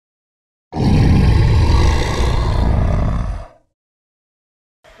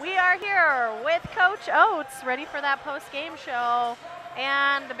Coach Oates ready for that post-game show,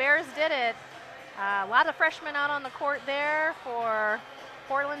 and the Bears did it. A lot of freshmen out on the court there for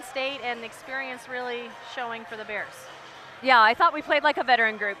Portland State, and the experience really showing for the Bears. Yeah, I thought we played like a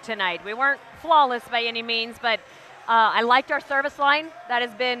veteran group tonight. We weren't flawless by any means, but I liked our service line. That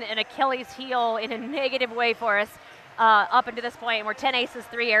has been an Achilles heel in a negative way for us up until this point. We're 10 aces,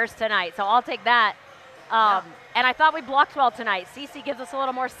 3 airs tonight, so I'll take that. And I thought we blocked well tonight. Cece gives us a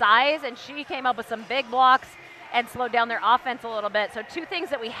little more size, and she came up with some big blocks and slowed down their offense a little bit. So 2 things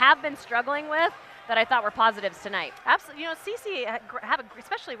that we have been struggling with that I thought were positives tonight. Absolutely. You know, Cece had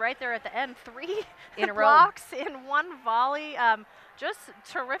especially right there at the end, 3 in a blocks in 1 volley. Just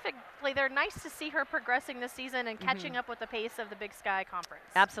terrific play there. Nice to see her progressing this season and catching up with the pace of the Big Sky Conference.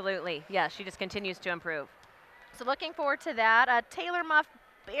 Absolutely. Yeah, she just continues to improve. So looking forward to that. Taylor Muff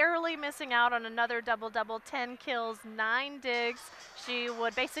barely missing out on another double-double, 10 kills, 9 digs. She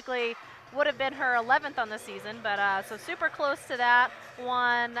would have been her 11th on the season, but so super close to that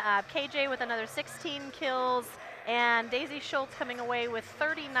one. KJ with another 16 kills, and Daisy Schultz coming away with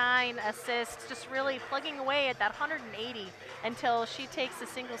 39 assists, just really plugging away at that 180 until she takes the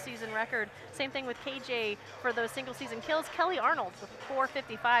single season record. Same thing with KJ for those single season kills. Kelly Arnold with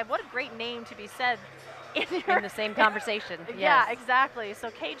 455. What a great name to be said in the same conversation. Yeah, exactly. So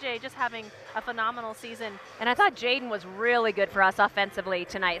KJ just having a phenomenal season. And I thought Jaden was really good for us offensively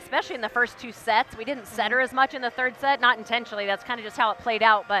tonight, especially in the first 2 sets. We didn't set her as much in the 3rd set, not intentionally. That's kind of just how it played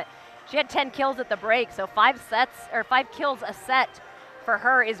out. But she had 10 kills at the break, so 5 kills a set for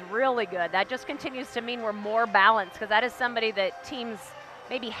her is really good. That just continues to mean we're more balanced, because that is somebody that teams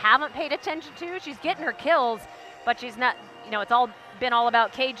maybe haven't paid attention to. She's getting her kills, but she's not, you know, it's all been all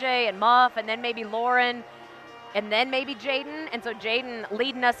about KJ and Muff, and then maybe Lauren, and then maybe Jaden. And so Jaden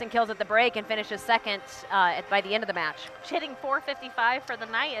leading us in kills at the break and finishes 2nd by the end of the match. She's hitting 455 for the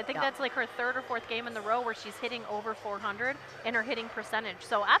night. I think that's like her 3rd or 4th game in the row where she's hitting over 400 in her hitting percentage.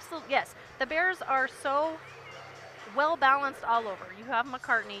 So absolutely, yes, the Bears are so well balanced all over. You have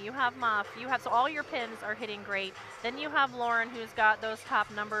McCartney, you have Muff, so all your pins are hitting great. Then you have Lauren, who's got those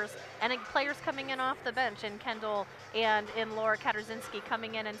top numbers, and players coming in off the bench, in Kendall and in Laura Katarzinski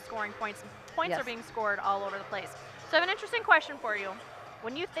coming in and scoring points. Points are being scored all over the place. So I have an interesting question for you.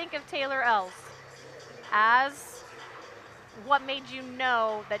 When you think of Taylor Els, as what made you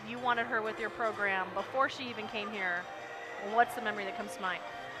know that you wanted her with your program before she even came here, what's the memory that comes to mind?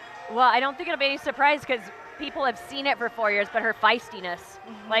 Well, I don't think it'll be any surprise, because people have seen it for 4 years, but her feistiness.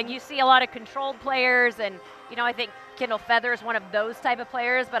 Like, you see a lot of controlled players, and, you know, I think Kendall Feather is one of those type of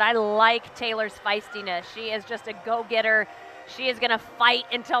players, but I like Taylor's feistiness. She is just a go-getter. She is going to fight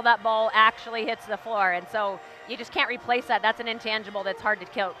until that ball actually hits the floor, and so you just can't replace that. That's an intangible that's hard to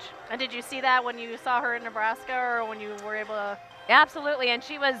coach. And did you see that when you saw her in Nebraska, or when you were able to? Absolutely, and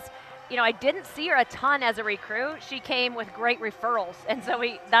she was, you know, I didn't see her a ton as a recruit. She came with great referrals, and so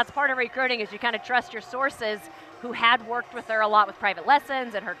that's part of recruiting, is you kind of trust your sources who had worked with her a lot with private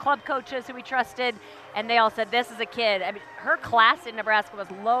lessons, and her club coaches who we trusted, and they all said, this is a kid. I mean, her class in Nebraska was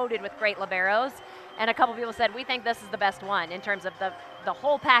loaded with great liberos, and a couple people said, we think this is the best one in terms of the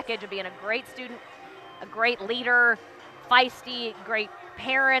whole package of being a great student, a great leader, feisty, great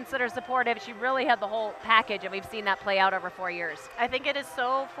parents that are supportive. She really had the whole package, and we've seen that play out over 4 years. I think it is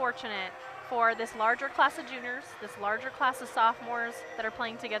so fortunate for this larger class of juniors, this larger class of sophomores that are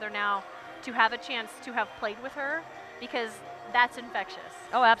playing together now, to have a chance to have played with her, because that's infectious.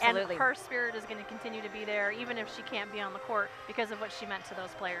 Oh, absolutely. And her spirit is going to continue to be there, even if she can't be on the court, because of what she meant to those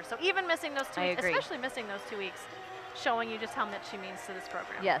players. So even missing those 2 weeks, especially missing those 2 weeks, showing you just how much she means to this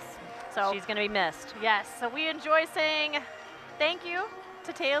program. Yes, so she's going to be missed. Yes, so we enjoy saying thank you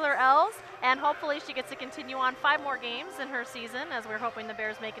to Taylor Els, and hopefully she gets to continue on 5 more games in her season, as we're hoping the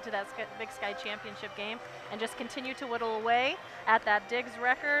Bears make it to that Big Sky Championship game and just continue to whittle away at that digs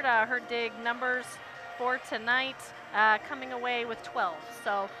record. Her dig numbers for tonight coming away with 12.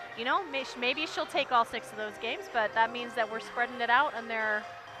 So, you know, maybe she'll take all 6 of those games, but that means that we're spreading it out,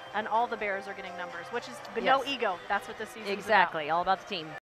 and all the Bears are getting numbers, which is no ego. That's what this season is about. Exactly, all about the team.